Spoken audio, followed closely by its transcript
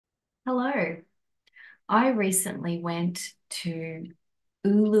Hello. I recently went to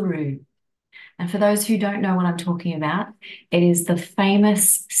Uluru. And for those who don't know what I'm talking about, it is the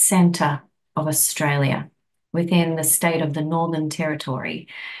famous centre of Australia within the state of the Northern Territory.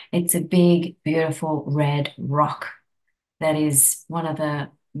 It's a big, beautiful red rock that is one of the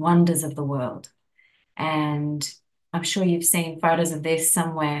wonders of the world. And I'm sure you've seen photos of this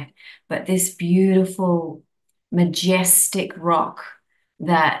somewhere, but this beautiful, majestic rock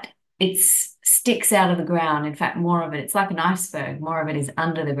that it sticks out of the ground. In fact, more of it, it's like an iceberg. More of it is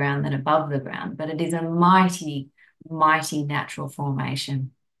under the ground than above the ground, but it is a mighty, mighty natural formation.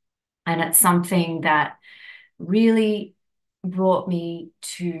 And it's something that really brought me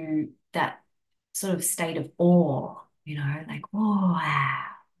to that sort of state of awe, like, oh,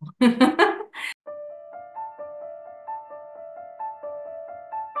 wow.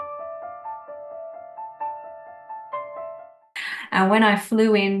 And when I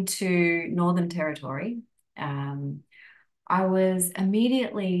flew into Northern Territory, um, I was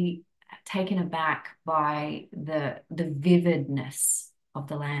immediately taken aback by the vividness of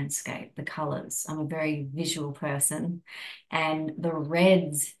the landscape, the colors. I'm a very visual person, and the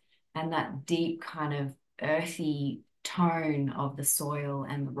reds and that deep kind of earthy tone of the soil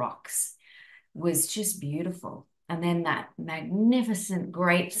and the rocks was just beautiful. And then that magnificent,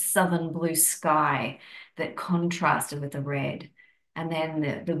 great southern blue sky that contrasted with the red. And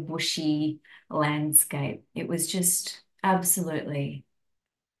then the bushy landscape. It was just absolutely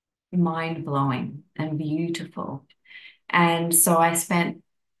mind-blowing and beautiful. And so I spent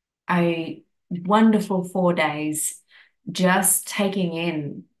a wonderful 4 days just taking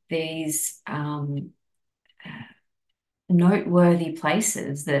in these noteworthy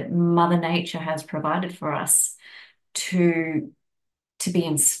places that Mother Nature has provided for us to be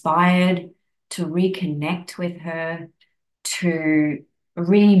inspired, to reconnect with her, to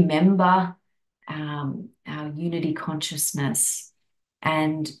remember our unity consciousness,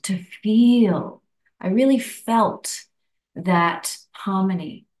 and to feel. I really felt that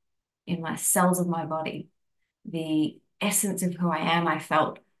harmony in my cells of my body, the essence of who I am. I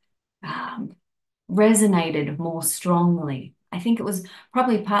felt um, resonated more strongly. I think it was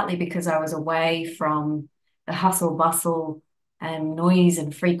probably partly because I was away from the hustle bustle and noise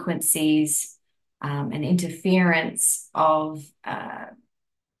and frequencies and interference of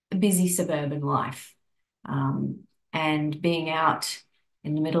busy suburban life. And being out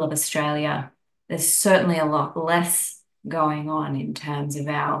in the middle of Australia, there's certainly a lot less going on in terms of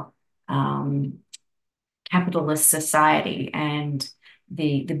our capitalist society and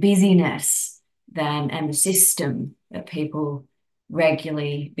the busyness and the system that people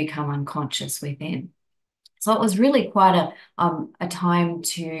regularly become unconscious within. So it was really quite a time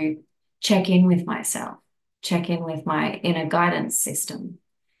to check in with myself, check in with my inner guidance system,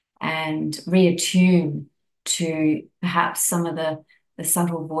 and reattune to perhaps some of the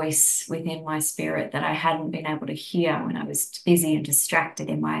subtle voice within my spirit that I hadn't been able to hear when I was busy and distracted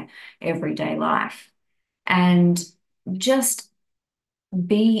in my everyday life. And just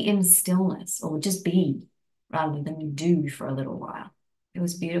be in stillness, or just be rather than do, for a little while. It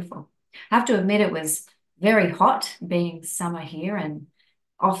was beautiful. I have to admit, it was very hot being summer here and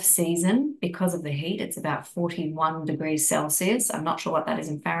off season because of the heat. It's about 41 degrees Celsius. I'm not sure what that is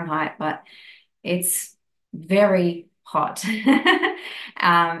in Fahrenheit, but it's very hot.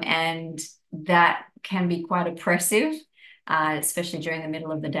 And that can be quite oppressive, especially during the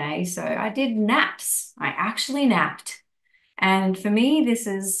middle of the day. So I did naps. I actually napped. And for me, this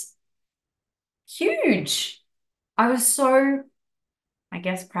is huge. I was so, I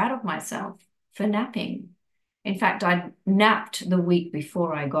guess, proud of myself for napping. In fact, I napped the week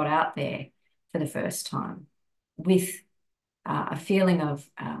before I got out there for the first time with a feeling of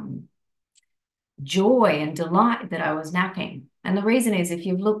joy and delight that I was napping. And the reason is, if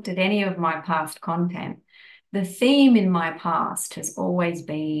you've looked at any of my past content, the theme in my past has always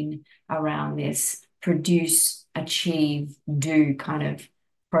been around this produce, achieve, do kind of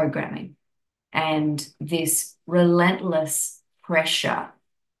programming, and this relentless pressure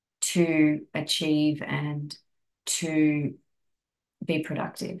to achieve and to be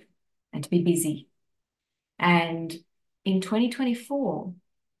productive and to be busy. And in 2024,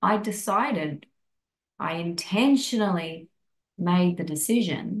 I intentionally made the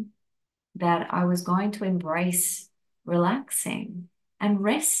decision that I was going to embrace relaxing and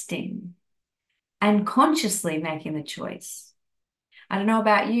resting and consciously making the choice. I don't know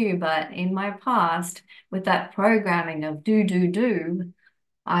about you, but in my past, with that programming of do, do, do,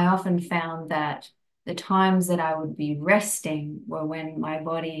 I often found that the times that I would be resting were when my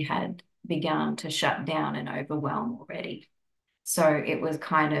body had begun to shut down and overwhelm already. So it was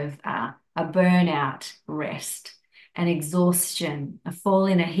kind of a burnout rest, an exhaustion, a fall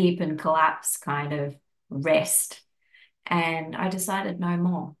in a heap and collapse kind of rest. And I decided no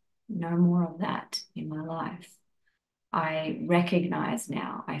more of that in my life. I recognize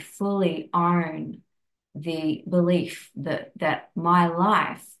now, I fully own the belief that my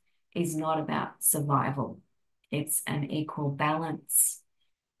life is not about survival. It's an equal balance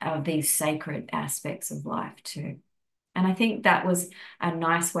of these sacred aspects of life too. And I think that was a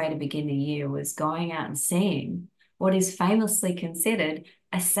nice way to begin the year, was going out and seeing what is famously considered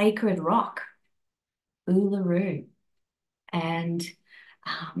a sacred rock, Uluru, and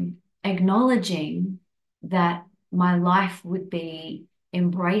acknowledging that my life would be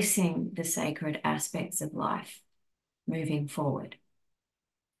embracing the sacred aspects of life moving forward.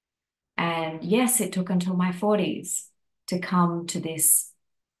 And yes, it took until my 40s to come to this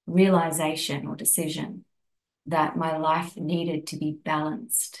realization or decision that my life needed to be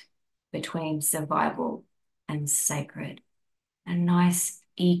balanced between survival and sacred, a nice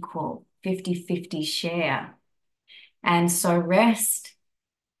equal 50-50 share. And so rest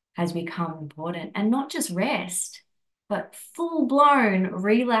has become important, and not just rest, but full-blown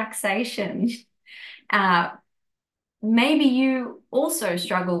relaxation. Maybe you also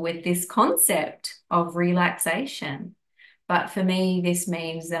struggle with this concept of relaxation. But for me, this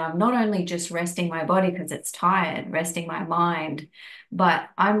means that I'm not only just resting my body because it's tired, resting my mind, but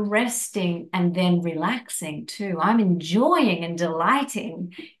I'm resting and then relaxing too. I'm enjoying and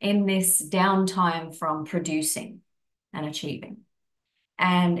delighting in this downtime from producing and achieving.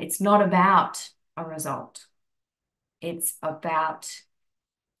 And it's not about a result. It's about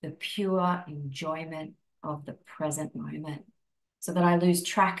the pure enjoyment of the present moment so that I lose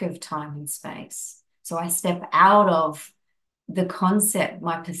track of time and space. So I step out of the concept,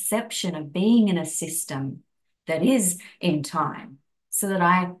 my perception of being in a system that is in time, so that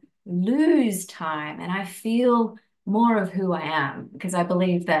I lose time and I feel more of who I am, because I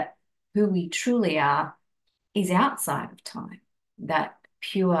believe that who we truly are is outside of time, that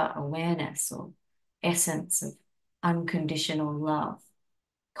pure awareness or essence of unconditional love,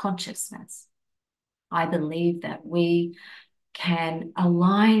 consciousness. I believe that we can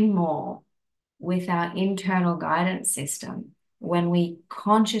align more with our internal guidance system when we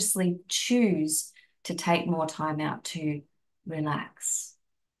consciously choose to take more time out to relax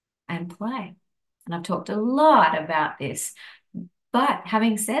and play. And I've talked a lot about this, but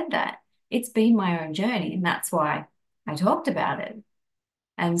having said that, it's been my own journey, and that's why I talked about it.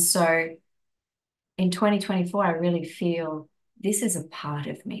 And so in 2024, I really feel this is a part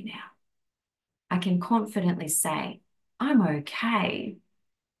of me now. I can confidently say, I'm okay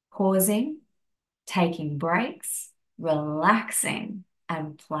pausing, taking breaks, relaxing,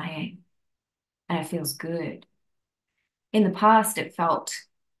 and playing. And it feels good. In the past, it felt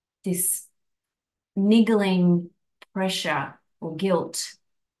this niggling pressure or guilt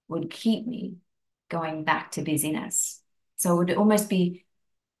would keep me going back to busyness. So it would almost be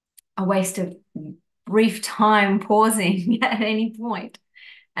a waste of brief time pausing at any point.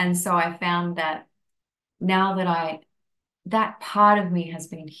 And so I found that now that that part of me has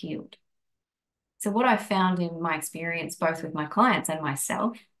been healed. So what I found in my experience, both with my clients and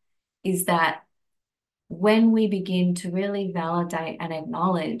myself, is that when we begin to really validate and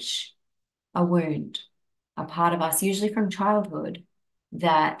acknowledge a wound, a part of us, usually from childhood,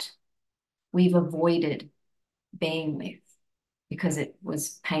 that we've avoided being with because it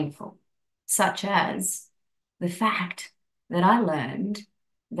was painful, such as the fact that I learned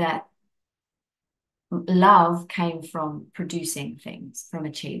that love came from producing things, from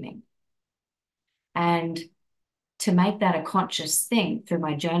achieving. And to make that a conscious thing through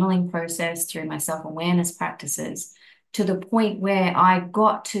my journaling process, through my self-awareness practices, to the point where I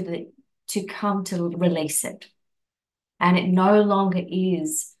got to come to release it. And it no longer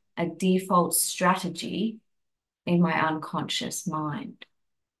is a default strategy in my unconscious mind.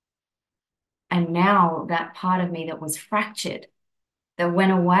 And now that part of me that was fractured, that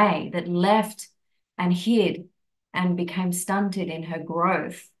went away, that left and hid and became stunted in her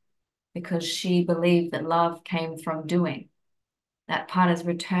growth because she believed that love came from doing, that part has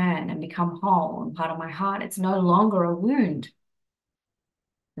returned and become whole and part of my heart. It's no longer a wound.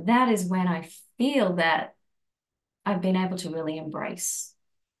 That is when I feel that I've been able to really embrace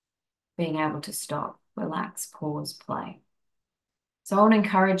being able to stop, relax, pause, play. So I want to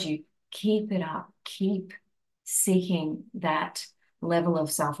encourage you, keep it up, keep seeking that level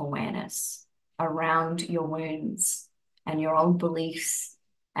of self-awareness around your wounds and your old beliefs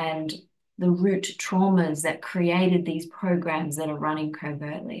and the root traumas that created these programs that are running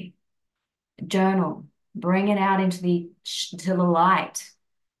covertly. Journal, bring it out into the light.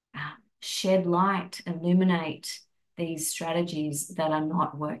 shed light, illuminate these strategies that are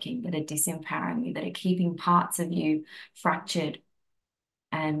not working, that are disempowering you, that are keeping parts of you fractured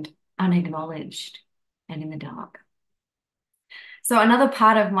and unacknowledged and in the dark. So another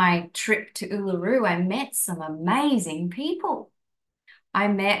part of my trip to Uluru, I met some amazing people. I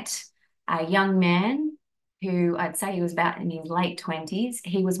met a young man who I'd say he was about in his late 20s.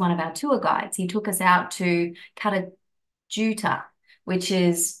 He was one of our tour guides. He took us out to Juta, which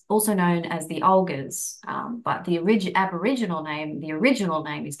is also known as the Olgas, but the original name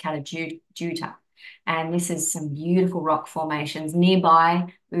is Juta. And this is some beautiful rock formations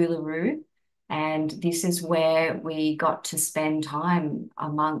nearby Uluru. And this is where we got to spend time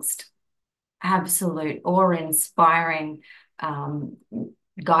amongst absolute awe-inspiring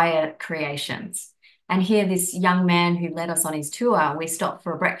Gaia creations. And here, this young man who led us on his tour, we stopped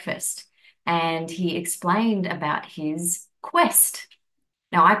for a breakfast and he explained about his quest.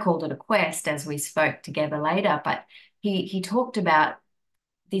 Now, I called it a quest as we spoke together later, but he talked about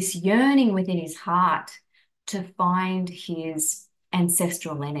this yearning within his heart to find his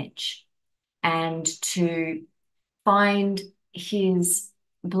ancestral lineage and to find his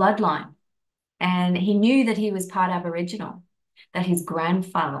bloodline. And he knew that he was part Aboriginal, that his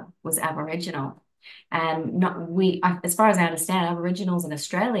grandfather was Aboriginal. And as far as I understand, Aboriginals in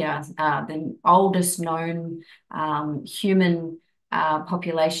Australia are the oldest known human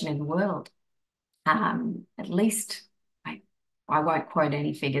population in the world. At least, I won't quote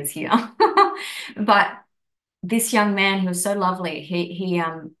any figures here, but this young man who was so lovely,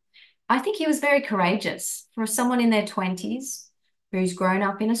 I think he was very courageous for someone in their 20s who's grown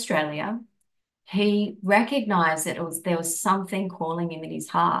up in Australia. He recognized that there was something calling him in his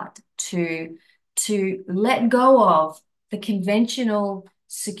heart to let go of the conventional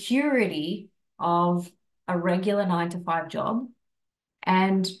security of a regular 9 to 5 job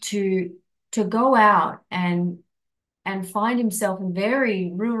and to go out and find himself in very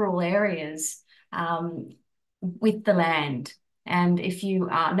rural areas with the land. And if you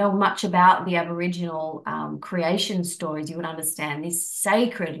know much about the Aboriginal creation stories, you would understand this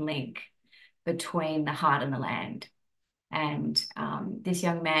sacred link between the heart and the land. And this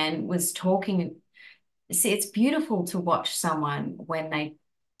young man was talking. See, it's beautiful to watch someone when they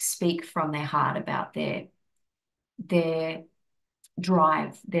speak from their heart about their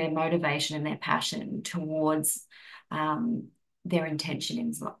drive, their motivation, and their passion towards their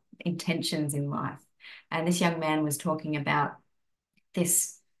intentions in life. And this young man was talking about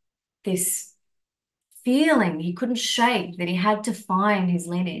this feeling he couldn't shake, that he had to find his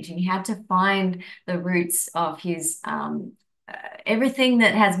lineage and he had to find the roots of his everything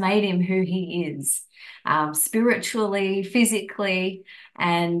that has made him who he is, spiritually, physically,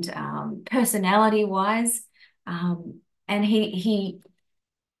 and personality wise. And he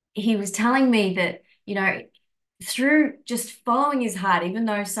was telling me that, through just following his heart, even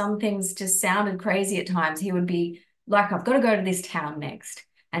though some things just sounded crazy at times, he would be like, I've got to go to this town next.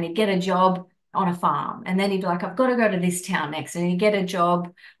 And he'd get a job on a farm. And then he'd be like, I've got to go to this town next. And he'd get a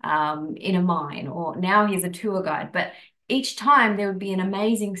job in a mine, or now he's a tour guide. But each time there would be an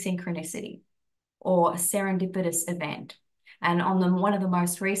amazing synchronicity or a serendipitous event. And on one of the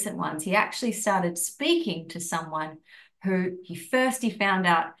most recent ones, he actually started speaking to someone who he found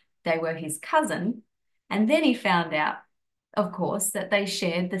out they were his cousin. And then he found out, of course, that they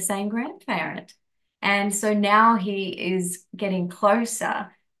shared the same grandparent. And so now he is getting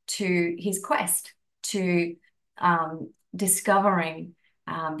closer to his quest, to discovering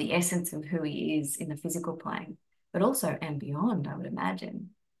the essence of who he is in the physical plane, but also and beyond, I would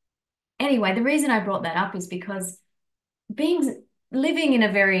imagine. Anyway, the reason I brought that up is because living in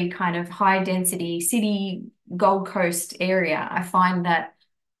a very kind of high density city, Gold Coast area, I find that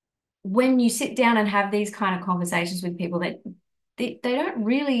when you sit down and have these kind of conversations with people, that they don't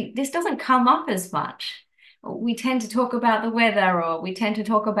really, this doesn't come up as much. We tend to talk about the weather, or we tend to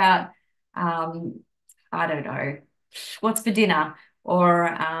talk about, I don't know, what's for dinner,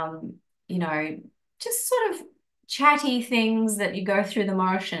 or, just sort of chatty things that you go through the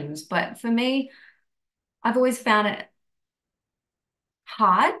motions. But for me, I've always found it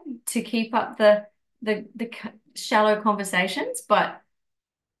hard to keep up the shallow conversations, but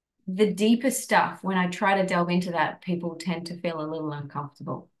the deeper stuff, when I try to delve into that, people tend to feel a little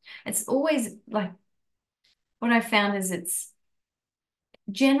uncomfortable. It's always like, what I found is it's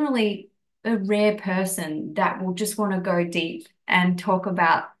generally a rare person that will just want to go deep and talk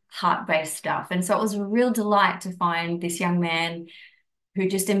about heart-based stuff. And so it was a real delight to find this young man who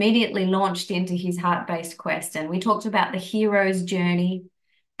just immediately launched into his heart-based quest. And we talked about the hero's journey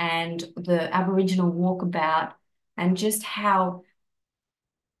and the Aboriginal walkabout, and just how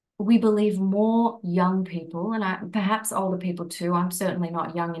we believe more young people, and perhaps older people too. I'm certainly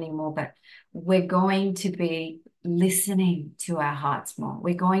not young anymore, but we're going to be listening to our hearts more.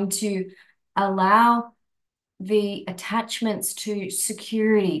 We're going to allow the attachments to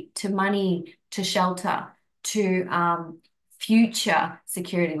security, to money, to shelter, to future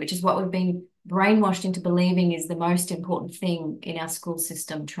security, which is what we've been brainwashed into believing is the most important thing in our school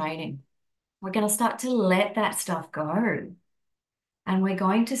system training. We're going to start to let that stuff go. And we're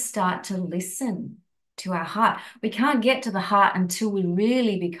going to start to listen to our heart. We can't get to the heart until we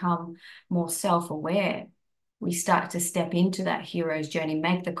really become more self-aware. We start to step into that hero's journey,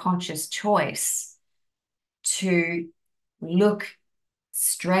 make the conscious choice to look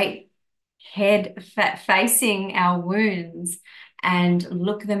straight head facing our wounds and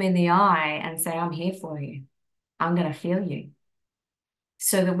look them in the eye and say, I'm here for you. I'm going to feel you.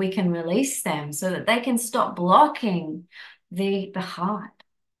 So that we can release them, so that they can stop blocking the heart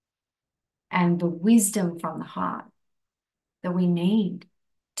and the wisdom from the heart that we need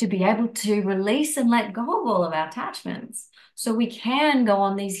to be able to release and let go of all of our attachments. So we can go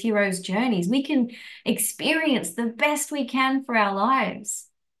on these heroes' journeys. We can experience the best we can for our lives.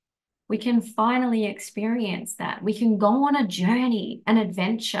 We can finally experience that. We can go on a journey, an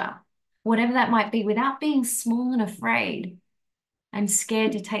adventure, whatever that might be, without being small and afraid and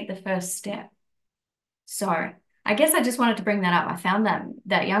scared to take the first step. So I guess I just wanted to bring that up. I found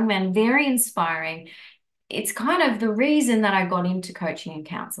that young man very inspiring. It's kind of the reason that I got into coaching and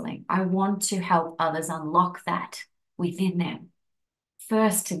counseling. I want to help others unlock that within them.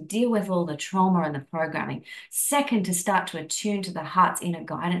 First, to deal with all the trauma and the programming. Second, to start to attune to the heart's inner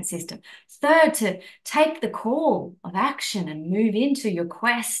guidance system. Third, to take the call of action and move into your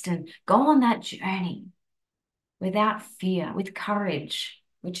quest and go on that journey without fear, with courage,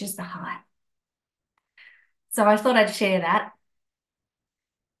 which is the heart. So I thought I'd share that.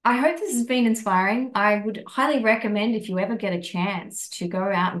 I hope this has been inspiring. I would highly recommend, if you ever get a chance, to go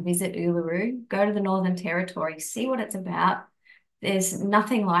out and visit Uluru, go to the Northern Territory, see what it's about. There's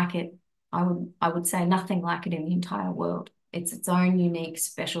nothing like it. I would say nothing like it in the entire world. It's its own unique,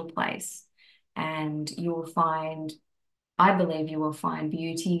 special place. And you will find, I believe you will find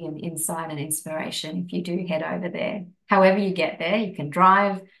beauty and insight and inspiration if you do head over there. However you get there, you can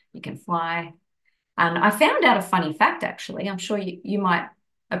drive, you can fly. And I found out a funny fact, actually. I'm sure you might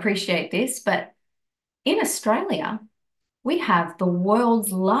appreciate this, but in Australia, we have the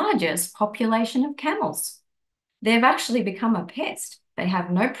world's largest population of camels. They've actually become a pest. They have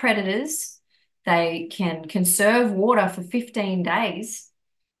no predators. They can conserve water for 15 days.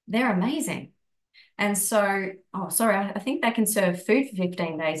 They're amazing. And so, oh, sorry, I think they conserve food for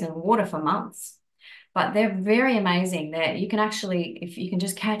 15 days and water for months. But they're very amazing. That you can actually, if you can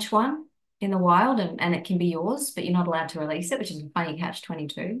just catch one in the wild and it can be yours, but you're not allowed to release it, which is a funny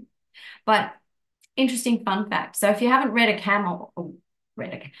catch-22. But interesting fun fact. So if you haven't read a camel,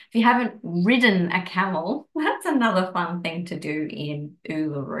 if you haven't ridden a camel, that's another fun thing to do in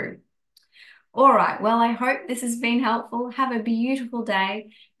Uluru. All right. Well, I hope this has been helpful. Have a beautiful day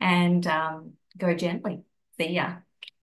and go gently. See ya.